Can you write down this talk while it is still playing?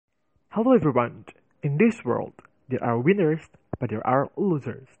Hello everyone. In this world, there are winners, but there are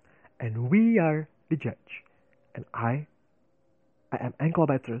losers. And we are the judge. And I am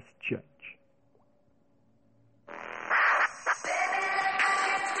Anklebiters Judge.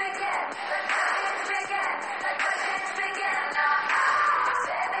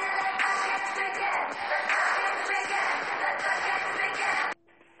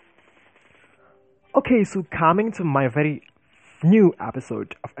 Okay, so coming to my very new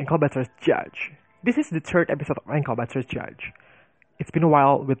episode of Anklebiters Judge. This is the third episode of Anklebiters Judge. It's been a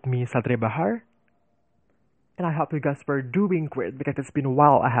while with me, Satria Bahar. And I hope you guys were doing great because it's been a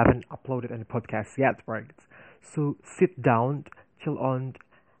while I haven't uploaded any podcast yet, right? So sit down, chill on,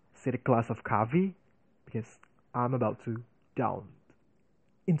 sit a glass of coffee because I'm about to down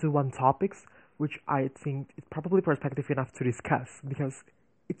into one topics which I think is probably perspective enough to discuss because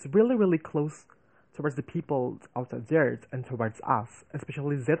it's really close towards the people outside there and towards us,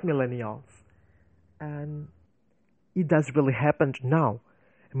 especially Z millennials. And it does really happen now.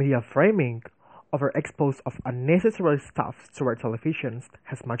 Media framing, overexposed of unnecessary stuff toward televisions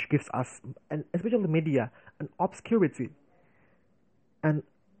has much gives us, and especially media, an obscurity. And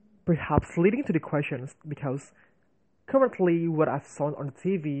perhaps leading to the questions because currently what I've seen on the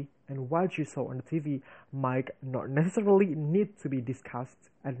TV and what you saw on the TV might not necessarily need to be discussed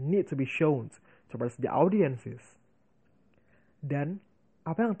and need to be shown towards the audiences. Dan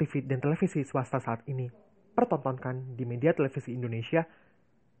apa yang TV dan televisi swasta saat ini pertontonkan di media televisi Indonesia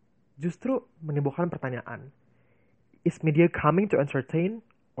justru menimbulkan pertanyaan, is media coming to entertain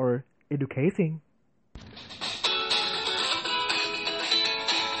or educating?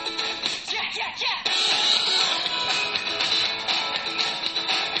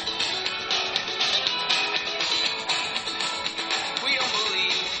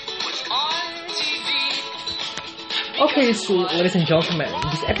 Okay, so ladies and gentlemen,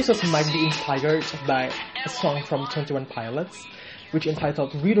 this episode might be inspired by a song from 21 Pilots, which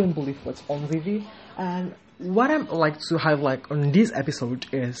entitled We Don't Believe What's on TV. And what I'd like to highlight on this episode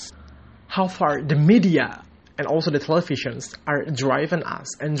is how far the media and also the televisions are driving us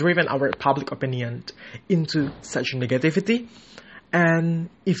and driving our public opinion into such negativity. And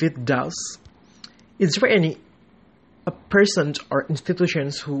if it does, is there any a person or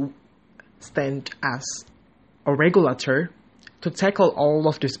institutions who stand as a regulator to tackle all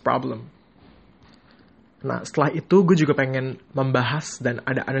of this problem? Nah, setelah itu gue juga pengen membahas dan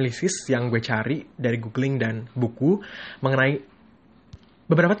ada analisis yang gue cari dari googling dan buku mengenai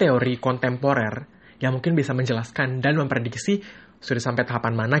beberapa teori kontemporer yang mungkin bisa menjelaskan dan memprediksi sudah sampai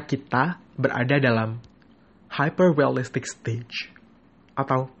tahapan mana kita berada dalam hyper-realistic stage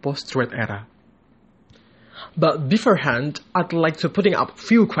atau post-truth era. But beforehand, I'd like to putting up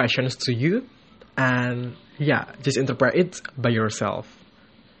few questions to you and yeah, just interpret it by yourself.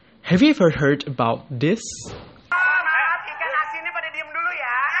 Have you ever heard about this? Ikan asinnya pada diem dulu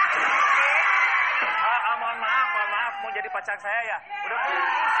ya. Mohon maaf, mau jadi pacar saya ya. Udah.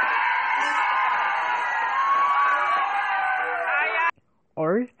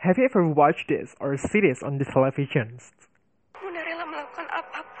 Or have you ever watched this or seen this on the televisions? Bunda rela melakukan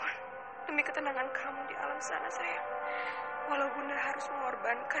apapun demi ketenangan kamu di alam sana, sayang. Walau Bunda harus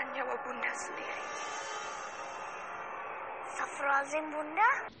mengorbankan nyawa Bunda sendiri. Astagfirullahaladzim, Bunda.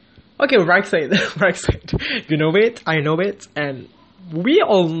 Okay, right side. You know it, I know it, and we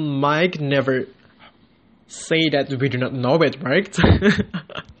all might never say that we do not know it, right?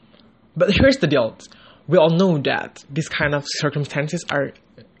 But here's the deal. We all know that these kind of circumstances are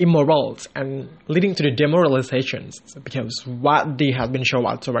immoral and leading to the demoralizations because what they have been shown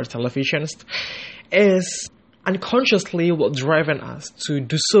out towards televisions is unconsciously what driving us to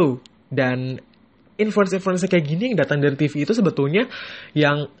do so. Dan influence kayak gini yang datang dari TV itu sebetulnya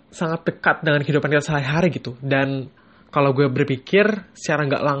yang sangat dekat dengan kehidupan kita sehari-hari gitu. Dan kalau gue berpikir secara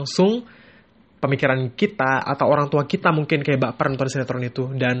nggak langsung, pemikiran kita atau orang tua kita mungkin kayak baper nonton sinetron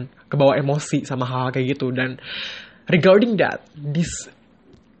itu dan kebawa emosi sama hal-hal kayak gitu. Dan regarding that, this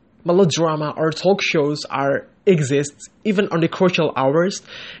melodrama or talk shows exists even on the crucial hours,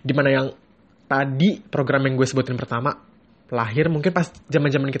 dimana yang tadi program yang gue sebutin pertama lahir mungkin pas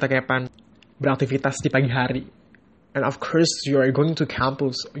zaman-zaman kita kayak beraktivitas di pagi hari. And of course, you are going to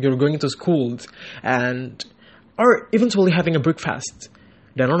campus, you're going to schools, and or eventually having a breakfast.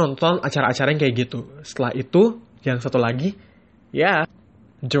 Dan lo nonton acara-acara yang kayak gitu. Setelah itu, yang satu lagi,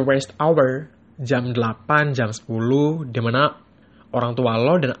 the rest hour, jam 8, jam 10, dimana orang tua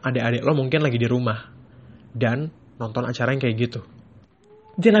lo dan adik-adik lo mungkin lagi di rumah. Dan nonton acara yang kayak gitu.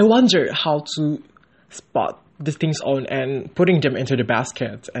 Then I wonder how to spot the things on and putting them into the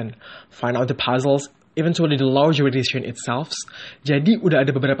basket and find out the puzzles eventually the law jurisdiction itself. Jadi udah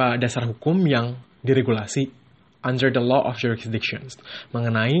ada beberapa dasar hukum yang diregulasi under the law of jurisdictions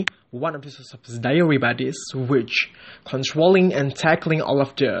mengenai one of the subsidiary bodies which controlling and tackling all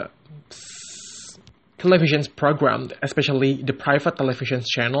of the television program, especially the private television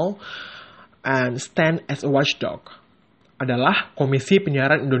channel, and stand as a watchdog adalah Komisi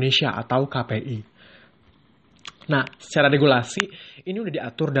Penyiaran Indonesia atau KPI. Nah, secara regulasi, ini udah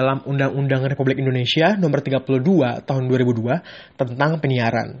diatur dalam Undang-Undang Republik Indonesia nomor 32 tahun 2002 tentang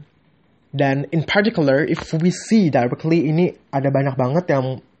penyiaran. Dan in particular, if we see directly, ini ada banyak banget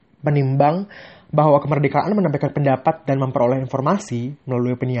yang menimbang bahwa kemerdekaan menyampaikan pendapat dan memperoleh informasi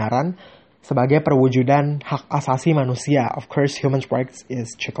melalui penyiaran sebagai perwujudan hak asasi manusia. Of course, human rights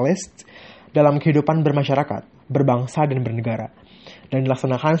is checklist dalam kehidupan bermasyarakat, berbangsa, dan bernegara. Dan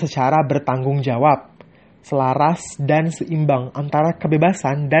dilaksanakan secara bertanggung jawab, selaras dan seimbang antara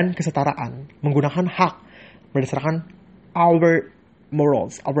kebebasan dan kesetaraan, menggunakan hak berdasarkan our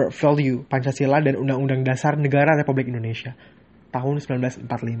morals, our value, Pancasila dan Undang-Undang Dasar Negara Republik Indonesia tahun 1945.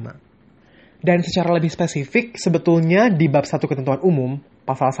 Dan secara lebih spesifik, sebetulnya di bab 1 ketentuan umum,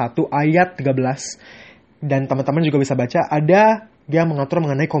 pasal 1 ayat 13, dan teman-teman juga bisa baca, ada yang mengatur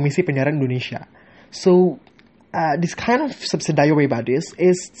mengenai Komisi Penyiaran Indonesia. So, this kind of subsidiary bodies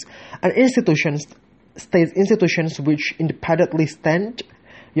is an state institutions which independently stand,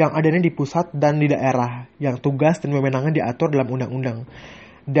 yang adanya di pusat dan di daerah, yang tugas dan wewenangnya diatur dalam undang-undang.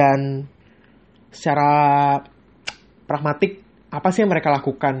 Dan secara pragmatik, apa sih yang mereka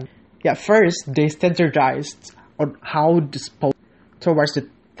lakukan? Ya, first, they standardized on how disposed towards the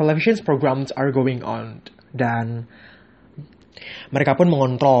television programs are going on. Dan mereka pun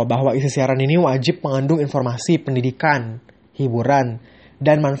mengontrol bahwa isi siaran ini wajib mengandung informasi pendidikan, hiburan,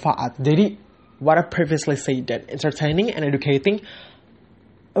 dan manfaat. Jadi, what I previously said, that entertaining and educating,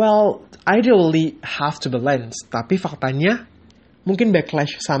 well, ideally have to balance. Tapi faktanya mungkin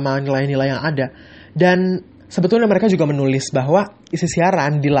backlash sama nilai-nilai yang ada. Dan sebetulnya mereka juga menulis bahwa isi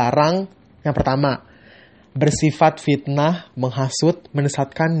siaran dilarang, yang pertama, bersifat fitnah, menghasut,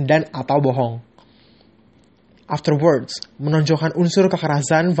 menyesatkan, dan atau bohong. Afterwards, menonjolkan unsur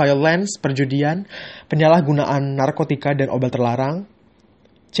kekerasan, violence, perjudian, penyalahgunaan narkotika dan obat terlarang.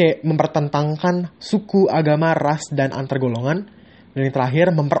 C. Mempertentangkan suku, agama, ras, dan antar golongan. Dan yang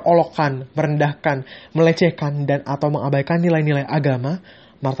terakhir, memperolokkan, merendahkan, melecehkan, dan atau mengabaikan nilai-nilai agama,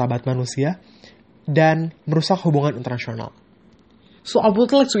 martabat manusia, dan merusak hubungan internasional. So I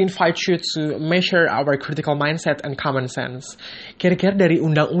would like to invite you to measure our critical mindset and common sense. Kira-kira dari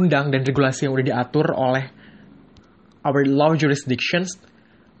undang-undang dan regulasi yang udah diatur oleh our law jurisdictions,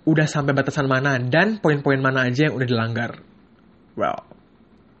 udah sampai batasan mana, dan poin-poin mana aja yang udah dilanggar. Well,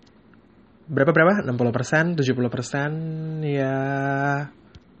 berapa? 60%, 70%, ya.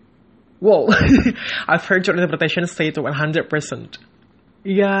 Wow, I've heard your interpretation say to 100%.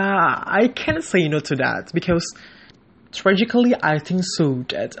 Yeah, I can't say no to that, because tragically, I think so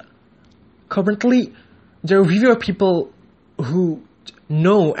that currently, there are fewer people who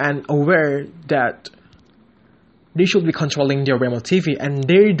know and aware that they should be controlling their remote TV, and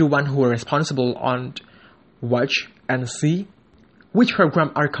they're the one who are responsible on watch and see which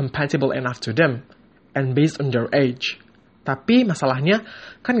program are compatible enough to them and based on their age. Tapi masalahnya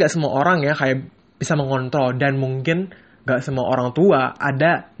kan gak semua orang ya kayak bisa mengontrol, dan mungkin gak semua orang tua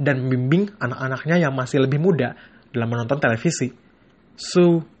ada dan membimbing anak-anaknya yang masih lebih muda dalam menonton televisi.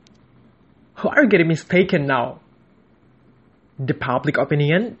 So, who are getting mistaken now? The public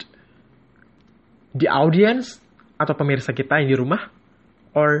opinion? The audience? Atau pemirsa kita yang di rumah?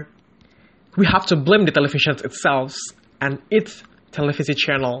 Or we have to blame the television itself and its television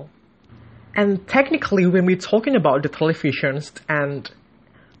channel. And technically, when we're talking about the televisions and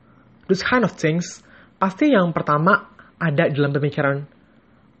those kind of things, pasti yang pertama ada dalam pemikiran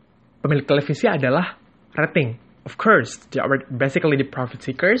pemilik televisi adalah rating. Of course, they are basically the profit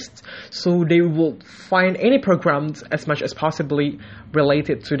seekers, so they will find any programs as much as possibly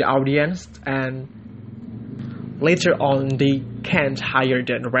related to the audience, and later on they can't hire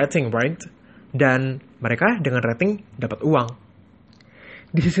that rating, right? Dan mereka dengan rating dapat uang.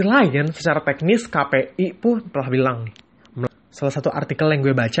 Di sisi lain, secara teknis KPI pun telah bilang nih. Salah satu artikel yang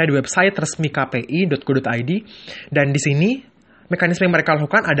gue baca di website resmi kpi.go.id, dan di sini mekanisme yang mereka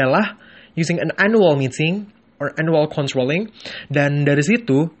lakukan adalah using an annual meeting or annual controlling, dan dari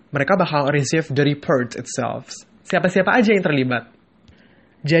situ mereka bakal receive the report itself. Siapa-siapa aja yang terlibat.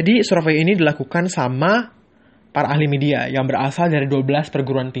 Jadi survei ini dilakukan sama para ahli media yang berasal dari 12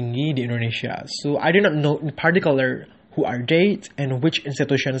 perguruan tinggi di Indonesia. So I do not know in particular who are they, and which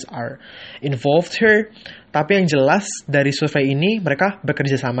institutions are involved here. Tapi yang jelas dari survei ini, mereka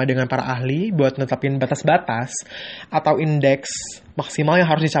bekerja sama dengan para ahli buat netapin batas-batas atau indeks maksimal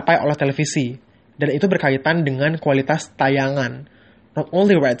yang harus dicapai oleh televisi. Dan itu berkaitan dengan kualitas tayangan, not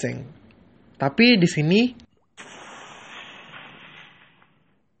only rating. Tapi di sini,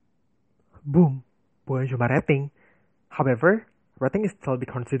 boom, bukan cuma rating. However, rating is still be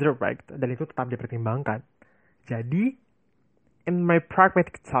considered right, dan itu tetap dipertimbangkan. Jadi, in my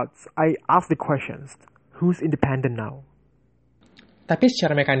pragmatic thoughts, I ask the questions, who's independent now? Tapi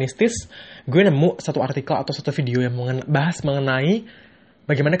secara mekanistis, gue nemu satu artikel atau satu video yang bahas mengenai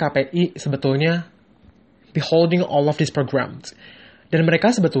bagaimana KPI sebetulnya beholding all of these programs. Dan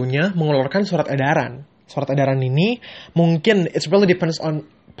mereka sebetulnya mengeluarkan surat edaran. Surat edaran ini mungkin it really depends on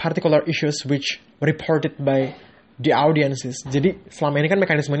particular issues which reported by the audiences. Jadi selama ini kan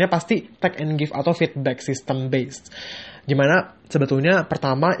mekanismenya pasti take and give atau feedback system based. Dimana sebetulnya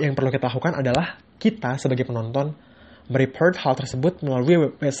pertama yang perlu kita lakukan adalah kita sebagai penonton mereport hal tersebut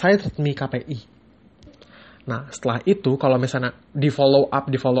melalui website resmi KPI. Nah setelah itu kalau misalnya di follow up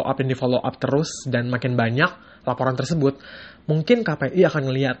terus dan makin banyak laporan tersebut, mungkin KPI akan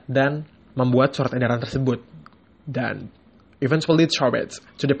ngelihat dan membuat surat edaran tersebut dan eventually show it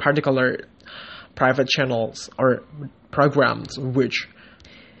to the particular private channels or programs which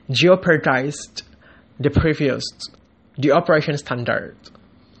jeopardized the operation standard.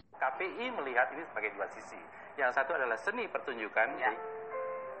 KPI melihat ini sebagai dua sisi. Yang satu adalah seni pertunjukan. Ya.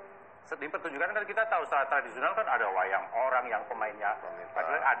 Seni pertunjukan kan kita tahu secara tradisional kan ada wayang orang yang pemainnya.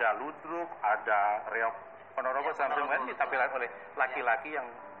 Padahal ada ludruk, ada reok ponorogo sampai kan ditampilkan oleh laki-laki yang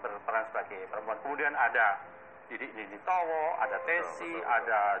berperan sebagai perempuan. Kemudian ada Didik Nini Towo, ada Tesi,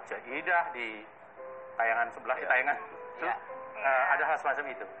 ada Jaidah di tayangan sebelah tayangan itu ada hal semacam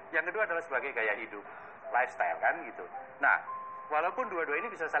itu. Yang kedua adalah sebagai gaya hidup, lifestyle kan gitu. Nah, walaupun dua-dua ini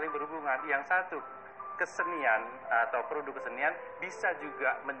bisa saling berhubungan, yang satu kesenian atau produk kesenian bisa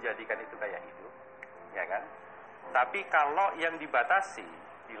juga menjadikan itu gaya hidup, ya kan? Tapi kalau yang dibatasi,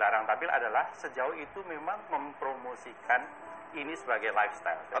 dilarang tampil adalah sejauh itu memang mempromosikan ini sebagai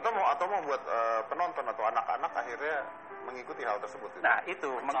lifestyle. Atau mau buat penonton atau anak-anak akhirnya mengikuti hal tersebut. Nah itu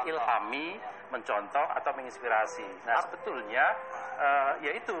mengilhami, mencontoh atau menginspirasi. Nah sebetulnya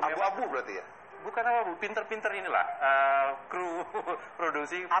yaitu abu-abu berarti ya. Bukan abu, pinter-pinter inilah kru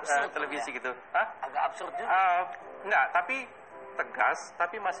produksi televisi ya? Gitu. Hah? Agak absurd juga. Enggak, tapi tegas,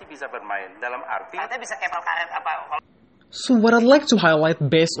 tapi masih bisa bermain dalam arti. Artinya bisa kepal karet apa? So what I'd like to highlight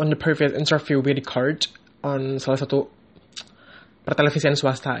based on the previous interview we record on salah satu pertelevisian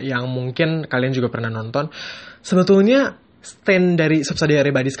swasta yang mungkin kalian juga pernah nonton, sebetulnya stand dari subsidiary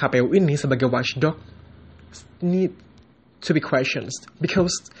bodies KPU ini sebagai watchdog need to be questioned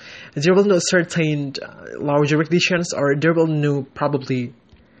because there will no certain law jurisdictions or there will no probably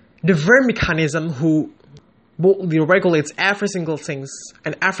the very mechanism who boldly regulates every single things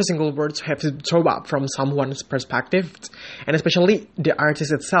and every single word have to throw up from someone's perspective and especially the artist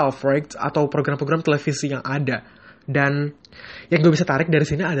itself, right? Atau program-program televisi yang ada. Dan yang gue bisa tarik dari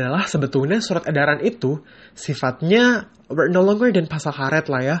sini adalah sebetulnya surat edaran itu sifatnya we're no longer than pasal karet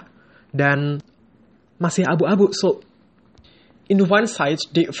lah ya, dan masih abu-abu. So in one side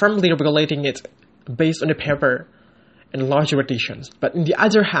they firmly regulating it based on the paper and law jurisdictions, but in the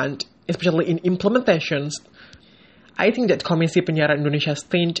other hand, especially in implementations, I think that Komisi Penyiaran Indonesia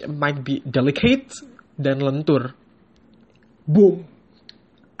stand might be delicate dan lentur. Boom.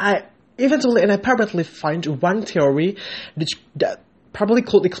 Eventually, and I probably find one theory that probably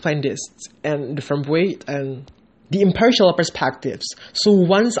could explain this and the firm weight and the impartial perspectives. So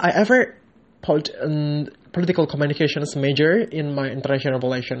once I ever put political communications major in my international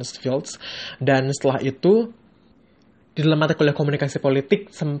relations fields, dan setelah itu di dalam mata kuliah komunikasi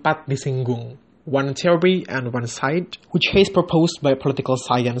politik sempat disinggung one theory and one side, which is proposed by political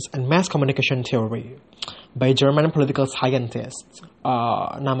science and mass communication theory by German political scientist.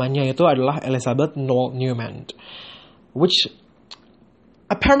 Namanya itu adalah Elisabeth Noel Neumann, which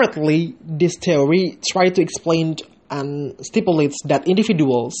apparently this theory try to explain and stipulates that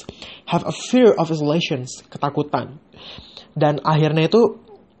individuals have a fear of isolation, ketakutan, dan akhirnya itu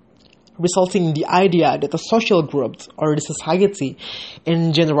resulting in the idea that the social groups or the society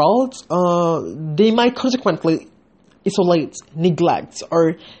in general, they might consequently isolate, neglect,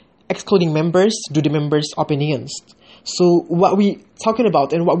 or excluding members due to members' opinions. So what we talking about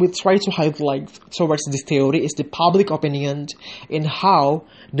and what we try to highlight towards this theory is the public opinion in how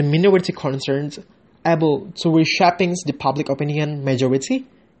the minority concerned able to reshaping the public opinion majority.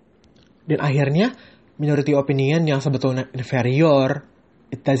 Dan akhirnya minority opinion yang sebetulnya inferior,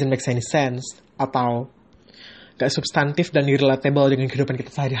 it doesn't make any sense, atau gak substantif dan relatable dengan kehidupan kita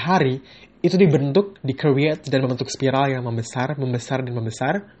sehari-hari, itu dibentuk, di-create, dan membentuk spiral yang membesar, dan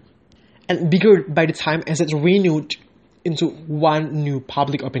membesar, and bigger by the time as it renewed into one new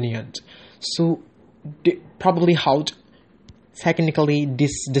public opinion. So, probably how technically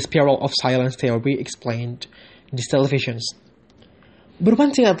the spiral of silence theory explained these televisions. But one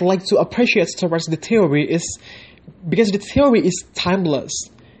thing I'd like to appreciate towards the theory is because the theory is timeless.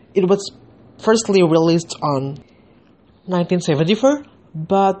 It was firstly released on 1974,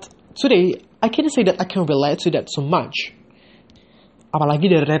 but today I can say that I can relate to that so much. Apalagi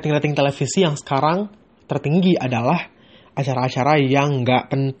dari rating-rating televisi yang sekarang tertinggi adalah acara-acara yang nggak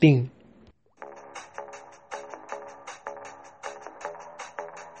penting.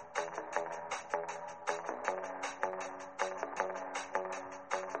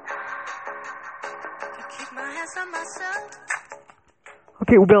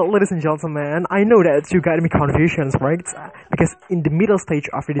 Okay, well, ladies and gentlemen, I know that you got me confusions, right? Because in the middle stage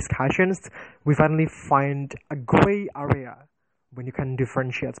of the discussions, we finally find a gray area when you can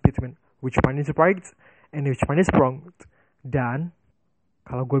differentiate between which one is right and which one is wrong. Dan,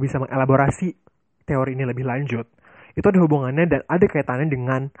 kalau gue bisa mengelaborasi teori ini lebih lanjut, itu ada hubungannya dan ada kaitannya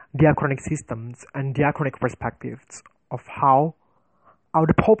dengan diachronic systems and diachronic perspectives of how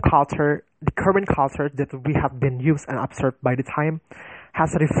the pop culture, the current culture that we have been used and observed by the time, has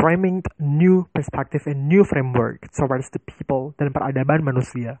reframing new perspective and new framework towards the people dan peradaban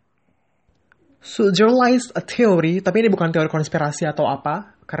manusia. So, generalized a theory, tapi ini bukan teori konspirasi atau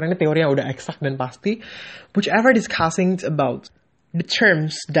apa, karena ini teori yang udah eksak dan pasti, whichever discussing about the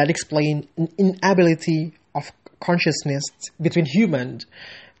terms that explain an inability of consciousness between human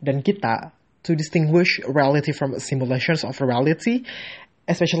dan kita to distinguish reality from simulations of reality,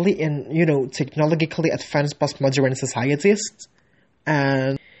 especially in, technologically advanced postmodern societies.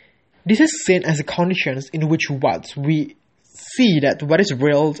 And this is seen as the conditions in which what we see that what is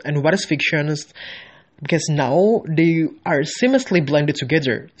real and what is fiction, because now they are seamlessly blended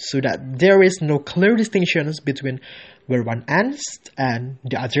together so that there is no clear distinctions between where one ends and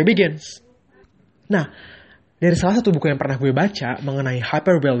the other begins. Nah, dari salah satu buku yang pernah gue baca mengenai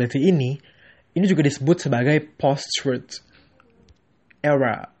hyperreality ini juga disebut sebagai post-truth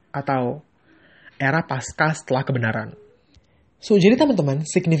era atau era pasca setelah kebenaran. So, jadi teman-teman,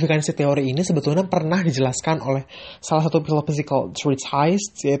 signifikansi teori ini sebetulnya pernah dijelaskan oleh salah satu philosophical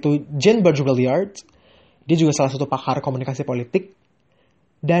treatise, yaitu Jean Baudrillard. Dia juga salah satu pakar komunikasi politik.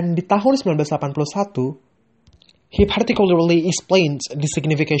 Dan di tahun 1981, he particularly explained the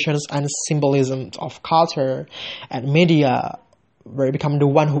significations and symbolism of culture and media, where he became the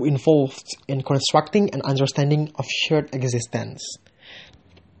one who involved in constructing and understanding of shared existence.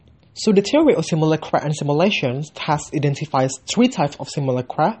 So the theory of simulacra and simulations has identified three types of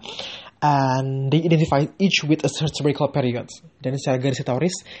simulacra, and they identify each with a historical period. Dan secara garis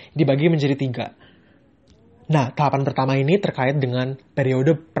teoris dibagi menjadi 3. Nah, tahapan pertama ini terkait dengan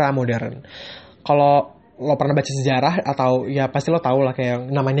periode pramodern. Kalau lo pernah baca sejarah atau ya pasti lo tahu lah kayak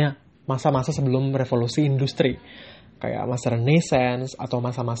namanya masa-masa sebelum revolusi industri, kayak masa Renaissance atau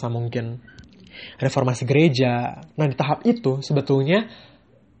masa-masa mungkin reformasi gereja. Nah, di tahap itu sebetulnya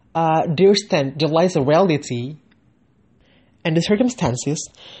there stand the lies of reality and the circumstances,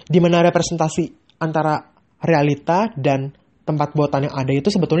 di mana representasi antara realita dan tempat buatan yang ada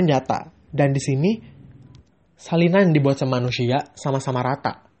itu sebetulnya nyata. Dan di sini salinan yang dibuat sama manusia sama-sama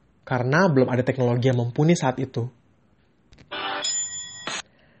rata karena belum ada teknologi yang mumpuni saat itu.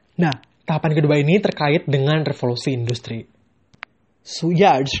 Nah, tahapan kedua ini terkait dengan revolusi industri. So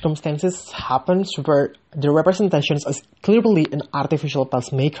yeah, the circumstances happens where the representations is clearly an artificial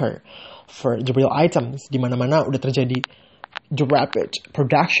pacemaker for the real items. Di mana-mana udah terjadi the rapid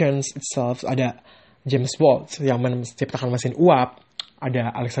productions itself. Ada James Watt yang menciptakan mesin uap,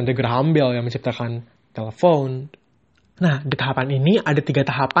 ada Alexander Graham Bell yang menciptakan telepon. Nah, di tahapan ini ada 3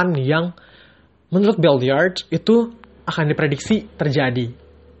 tahapan yang menurut Baudrillard itu akan diprediksi terjadi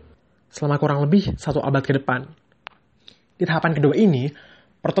selama kurang lebih 1 abad ke depan. Di tahapan kedua ini,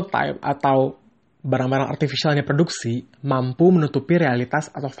 prototype atau barang-barang artifisialnya produksi mampu menutupi realitas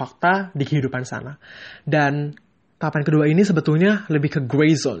atau fakta di kehidupan sana. Dan tahapan kedua ini sebetulnya lebih ke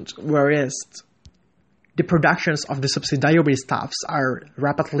gray zone, whereas the productions of the subsidiary stuffs are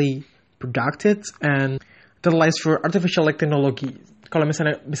rapidly produced and utilized for artificial technology. Kalau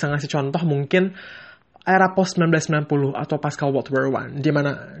misalnya bisa ngasih contoh mungkin era post 1990 atau pasca World War I, di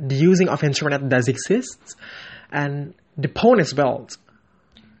mana the using of internet does exist, and the phone as well.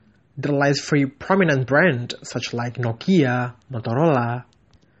 There lies very prominent brands such like Nokia, Motorola,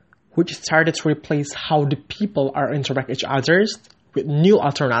 which started to replace how the people are interact each others with new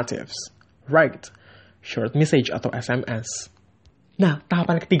alternatives. Right. short message atau SMS. Nah,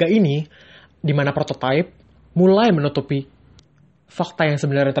 tahapan ketiga ini, di mana prototype mulai menutupi fakta yang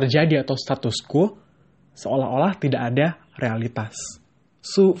sebenarnya terjadi atau status quo, seolah-olah tidak ada realitas.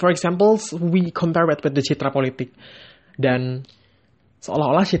 So, for example, we compare it with the citra politik. Dan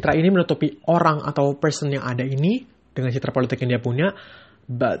seolah-olah citra ini menutupi orang atau person yang ada ini dengan citra politik yang dia punya,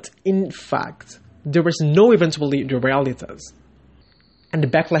 but in fact, there was no eventually the realities. And the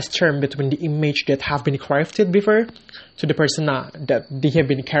backlash term between the image that have been crafted before to the persona that they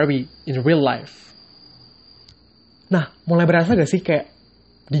have been carried in real life. Nah, mulai berasa gak sih kayak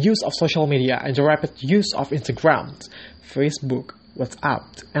the use of social media and the rapid use of Instagram, Facebook,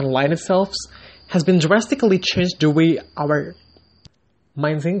 WhatsApp, and Line itself has been drastically changed the way our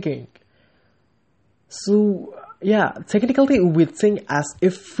mind thinking. So, yeah, technically we think as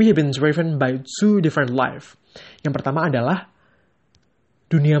if we have been driven by two different lives. Yang pertama adalah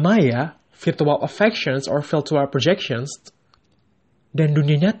dunia maya, virtual affections or virtual projections, dan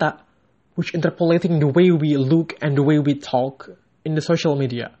dunia nyata, which interpolating the way we look and the way we talk in the social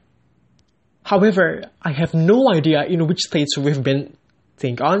media. However, I have no idea in which stage we've been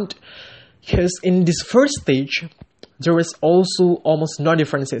think on, because in this first stage, there is also almost no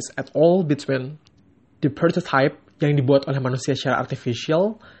differences at all between the prototype yang dibuat oleh manusia secara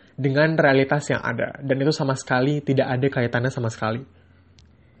artificial dengan realitas yang ada. Dan itu sama sekali tidak ada kaitannya sama sekali.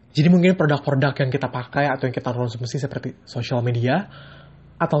 Jadi mungkin produk-produk yang kita pakai atau yang kita konsumsi seperti social media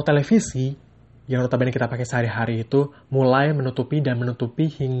atau televisi yang notabene kita pakai sehari-hari itu mulai menutupi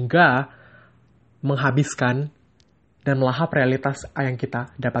hingga menghabiskan dan melahap realitas yang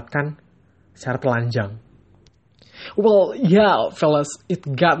kita dapatkan secara telanjang. Well, yeah, fellas, it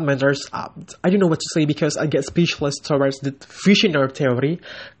got my nerves up. I don't know what to say because I get speechless towards the visionary theory.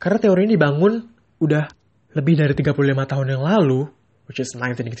 Karena teori ini dibangun udah lebih dari 35 tahun yang lalu, which is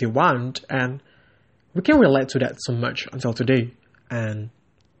 1981, and we can relate to that so much until today. And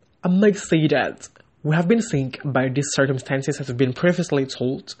I might say that we have been think by these circumstances as been previously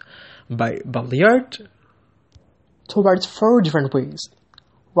told by Balliard towards 4 different ways.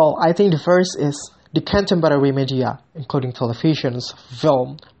 Well, I think the first is the contemporary media, including televisions,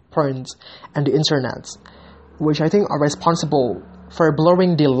 film, print, and the internet, which I think are responsible for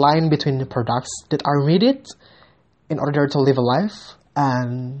blurring the line between the products that are needed in order to live a life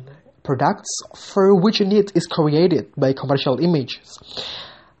and products for which a need is created by commercial images.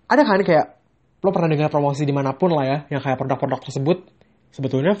 Ada kan kayak, lo pernah dengar promosi dimanapun lah ya, yang kayak produk-produk tersebut,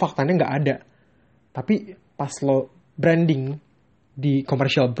 sebetulnya faktanya nggak ada. Tapi pas lo branding di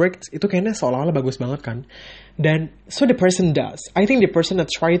commercial breaks, itu kayaknya seolah-olah bagus banget kan. Dan so the person does. I think the person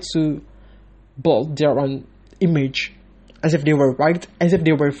that tried to build their own image as if they were right, as if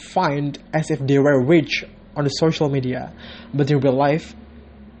they were fine, as if they were rich on the social media. But in real life,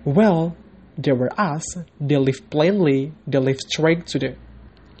 well, they were us. They live plainly. They live straight to the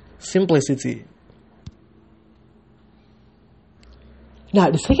simplicity.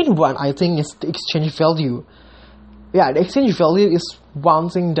 Now, the second one, I think, is the exchange value. Yeah, the exchange value is one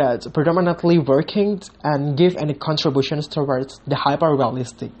thing that predominantly working and give any contributions towards the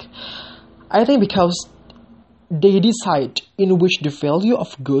hyper-realistic. I think because they decide in which the value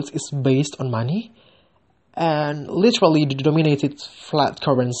of goods is based on money and literally the dominated flat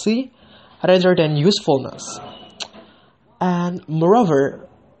currency rather than usefulness. And moreover,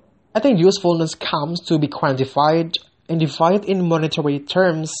 I think usefulness comes to be quantified and divided in monetary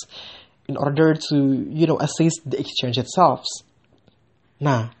terms in order to, assess the exchange itself.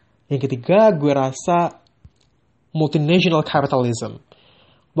 Nah, yang ketiga gue rasa multinational capitalism.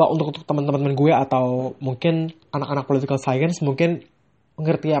 Wah, untuk teman-teman gue atau mungkin anak-anak political science mungkin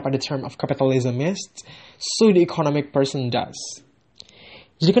mengerti apa the term of capitalism is. So the economic person does.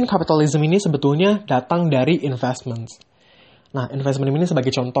 Jadi kan capitalism ini sebetulnya datang dari investment. Nah, investment ini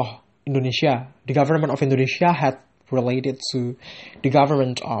sebagai contoh Indonesia. The government of Indonesia had related to the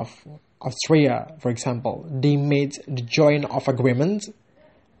government of Austria, for example. They made the joint of agreement,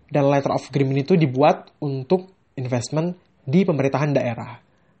 dan letter of agreement itu dibuat untuk investment di pemerintahan daerah.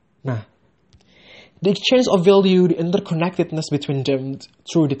 Nah, the exchange of value, the interconnectedness between them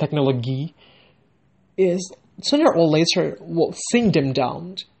through the technology is sooner or later will sink them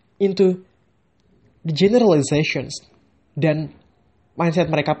down into the generalizations, dan mindset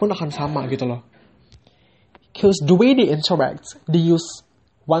mereka pun akan sama gitu loh. Because the way they interact, they use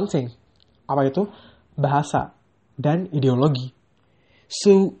one thing. Apa itu? Bahasa dan ideologi.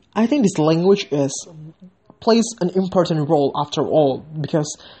 So, I think this language plays an important role after all,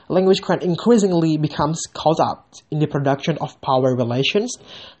 because language can increasingly becomes caught up in the production of power relations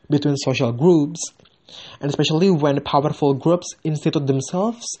between social groups, and especially when powerful groups institute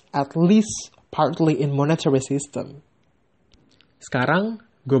themselves at least partly in monetary system. Sekarang,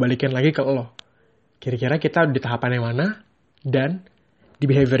 gue balikin lagi ke lo. Kira-kira kita di tahapan yang mana? Dan di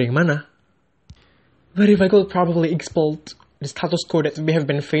behavior yang mana? But if I could probably exploit the status quo that we have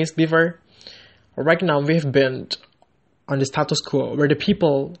been faced before, right now we have been on the status quo where the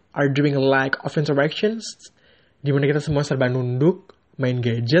people are doing a lack of interactions, di mana kita semua serba nunduk, main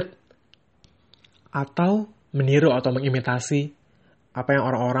gadget, atau meniru atau mengimitasi apa yang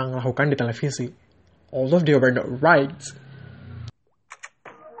orang-orang lakukan di televisi. Although they were not right.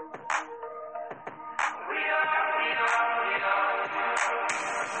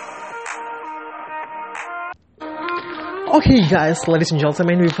 Okay guys, ladies and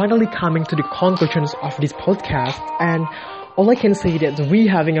gentlemen, we're finally coming to the conclusions of this podcast, and all I can say that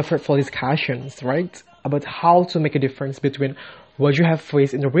we having a fruitful discussions, right? About how to make a difference between what you have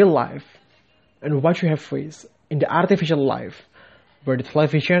faced in the real life and what you have faced in the artificial life, where the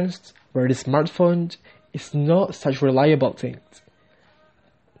televisions, where the smartphone is not such reliable things.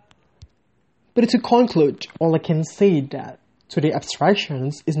 But to conclude, all I can say that today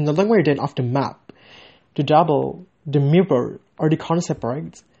abstractions is no longer than off the map, the double, the mirror, or the concept,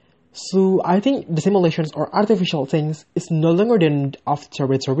 right? So I think the simulations or artificial things is no longer than of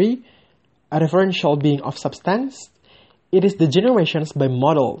territory, a referential being of substance. It is the generations by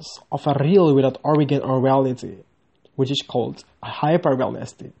models of a real without origin or reality, which is called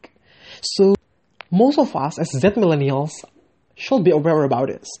hyper-realistic. So most of us as Z millennials should be aware about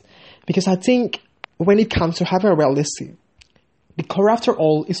this, because I think when it comes to hyper-realistic, the core after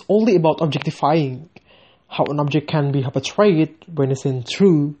all is only about objectifying how an object can be portrayed when it's seen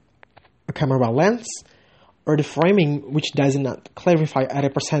through a camera lens, or the framing which does not clarify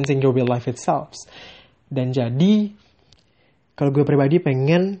representing the real life itself. Dan jadi, kalau gue pribadi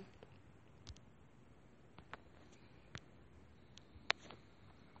pengen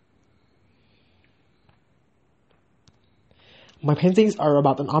my paintings are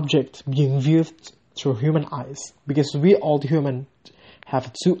about an object being viewed through human eyes, because we all human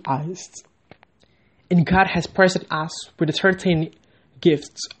have two eyes. And God has present us with the 13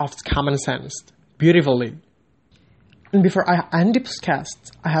 gifts of common sense beautifully. And before I end the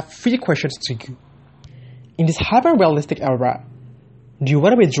podcast, I have 3 questions to you. In this hyper-realistic era, do you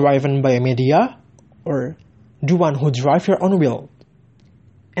want to be driven by a media, or do one who drive your own will?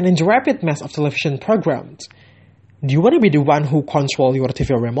 And in the rapid mass of television programs, do you want to be the one who control your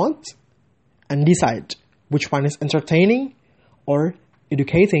TV remote and decide which one is entertaining or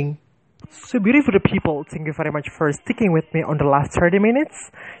educating? So beautiful people, thank you very much for sticking with me on the last 30 minutes.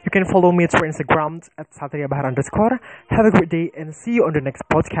 You can follow me through Instagram at Satria Bahar _. Have a great day and see you on the next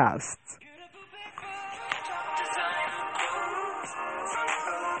podcast.